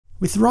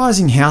With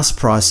rising house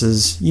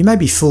prices, you may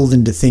be fooled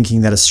into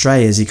thinking that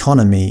Australia's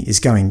economy is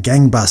going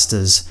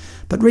gangbusters,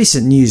 but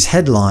recent news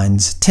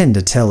headlines tend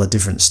to tell a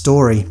different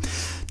story.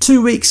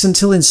 2 weeks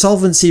until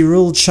insolvency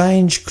rule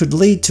change could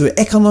lead to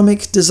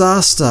economic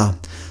disaster.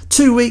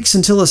 2 weeks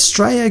until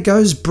Australia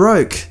goes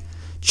broke.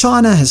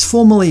 China has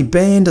formally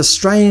banned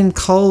Australian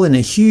coal in a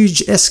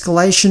huge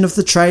escalation of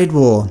the trade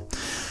war.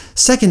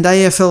 Second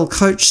AFL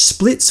coach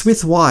splits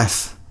with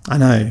wife. I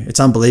know,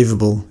 it's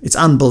unbelievable. It's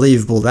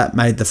unbelievable that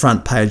made the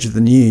front page of the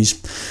news.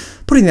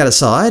 Putting that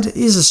aside,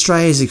 is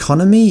Australia's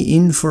economy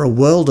in for a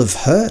world of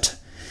hurt?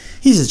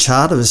 Here's a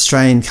chart of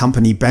Australian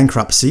company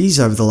bankruptcies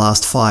over the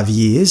last 5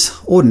 years.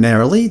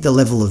 Ordinarily, the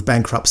level of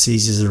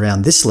bankruptcies is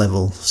around this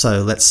level,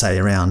 so let's say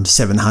around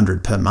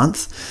 700 per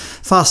month.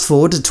 Fast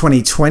forward to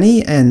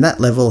 2020 and that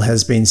level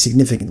has been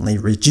significantly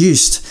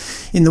reduced.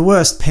 In the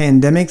worst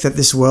pandemic that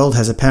this world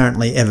has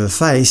apparently ever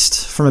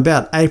faced, from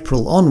about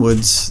April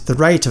onwards, the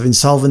rate of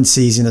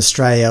insolvencies in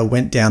Australia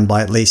went down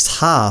by at least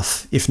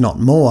half, if not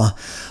more.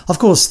 Of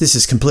course, this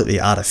is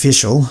completely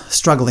artificial.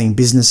 Struggling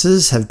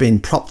businesses have been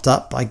propped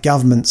up by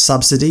government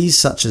subsidies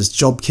such as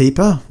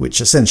JobKeeper,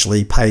 which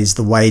essentially pays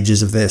the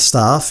wages of their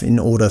staff in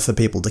order for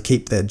people to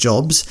keep their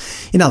jobs.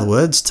 In other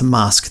words, to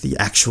mask the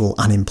actual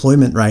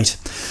unemployment rate.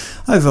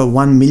 Over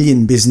 1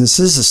 million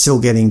businesses are still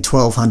getting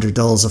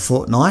 $1,200 a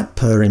fortnight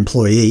per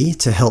employee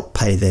to help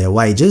pay their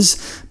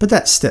wages, but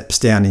that steps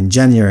down in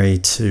January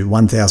to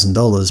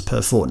 $1,000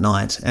 per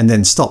fortnight and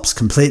then stops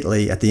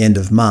completely at the end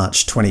of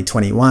March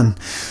 2021.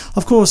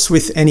 Of course,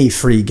 with any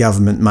free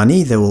government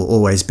money, there will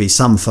always be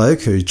some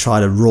folk who try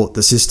to rort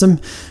the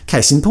system.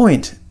 Case in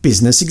point,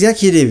 business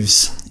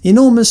executives.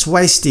 Enormous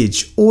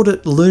wastage,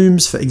 audit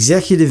looms for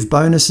executive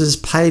bonuses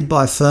paid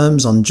by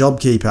firms on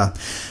JobKeeper.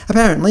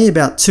 Apparently,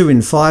 about 2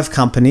 in 5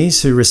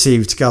 companies who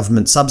received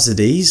government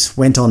subsidies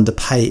went on to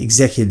pay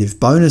executive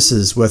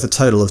bonuses worth a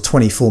total of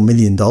 $24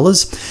 million.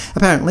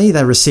 Apparently,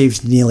 they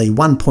received nearly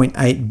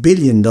 $1.8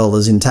 billion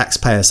in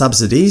taxpayer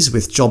subsidies,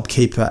 with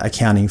JobKeeper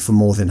accounting for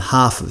more than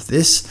half of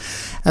this.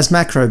 As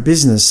Macro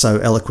Business so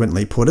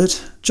eloquently put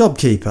it,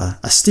 JobKeeper,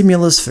 a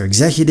stimulus for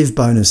executive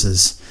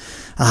bonuses.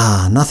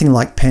 Ah, nothing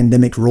like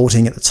pandemic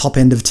rorting at the top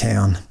end of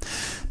town.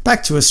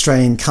 Back to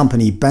Australian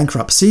company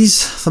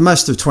bankruptcies. For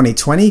most of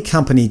 2020,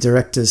 company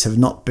directors have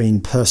not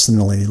been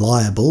personally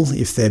liable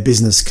if their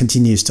business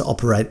continues to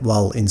operate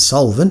while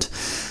insolvent.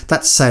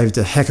 That's saved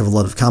a heck of a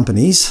lot of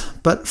companies.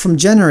 But from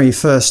January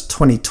 1st,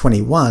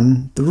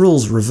 2021, the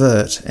rules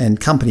revert and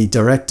company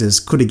directors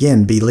could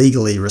again be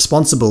legally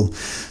responsible.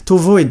 To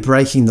avoid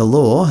breaking the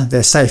law,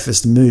 their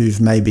safest move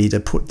may be to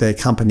put their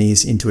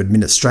companies into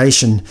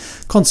administration.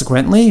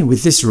 Consequently,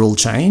 with this rule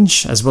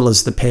change, as well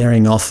as the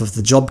pairing off of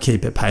the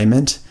JobKeeper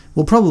payment,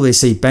 we'll probably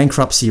see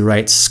bankruptcy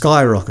rates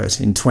skyrocket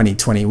in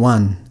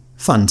 2021.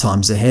 Fun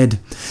times ahead.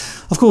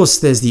 Of course,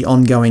 there's the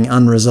ongoing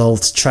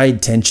unresolved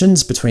trade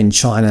tensions between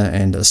China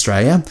and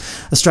Australia.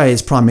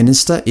 Australia's Prime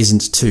Minister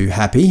isn't too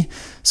happy.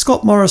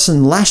 Scott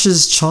Morrison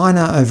lashes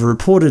China over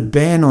reported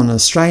ban on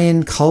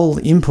Australian coal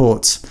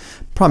imports.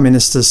 Prime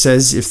Minister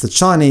says if the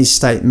Chinese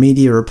state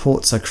media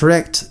reports are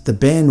correct, the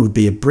ban would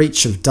be a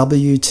breach of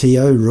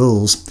WTO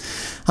rules.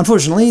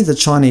 Unfortunately, the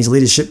Chinese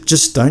leadership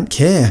just don't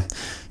care.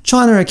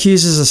 China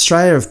accuses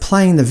Australia of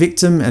playing the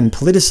victim and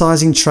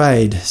politicising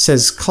trade,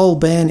 says coal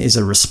ban is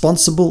a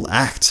responsible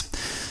act.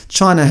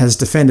 China has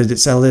defended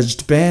its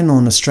alleged ban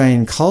on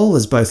Australian coal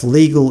as both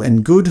legal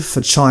and good for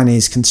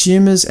Chinese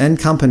consumers and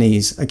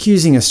companies,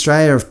 accusing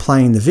Australia of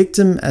playing the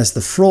victim as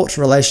the fraught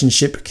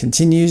relationship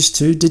continues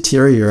to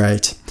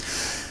deteriorate.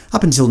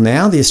 Up until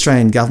now, the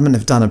Australian government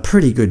have done a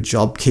pretty good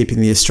job keeping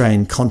the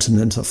Australian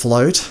continent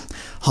afloat.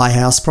 High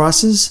house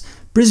prices.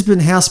 Brisbane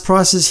house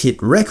prices hit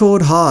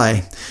record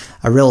high.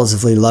 A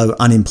relatively low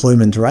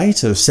unemployment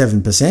rate of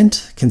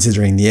 7%,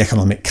 considering the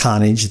economic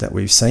carnage that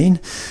we've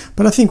seen.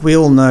 But I think we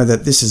all know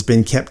that this has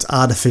been kept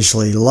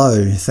artificially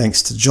low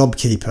thanks to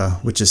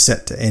JobKeeper, which is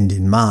set to end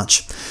in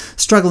March.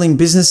 Struggling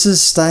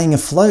businesses staying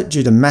afloat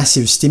due to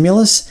massive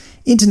stimulus.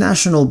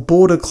 International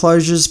border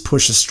closures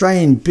push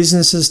Australian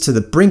businesses to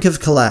the brink of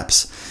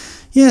collapse.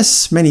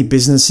 Yes, many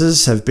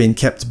businesses have been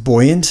kept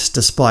buoyant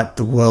despite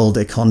the world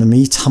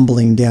economy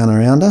tumbling down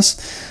around us.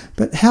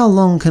 But how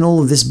long can all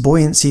of this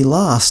buoyancy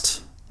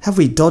last? Have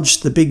we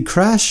dodged the big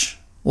crash?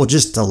 Or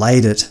just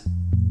delayed it?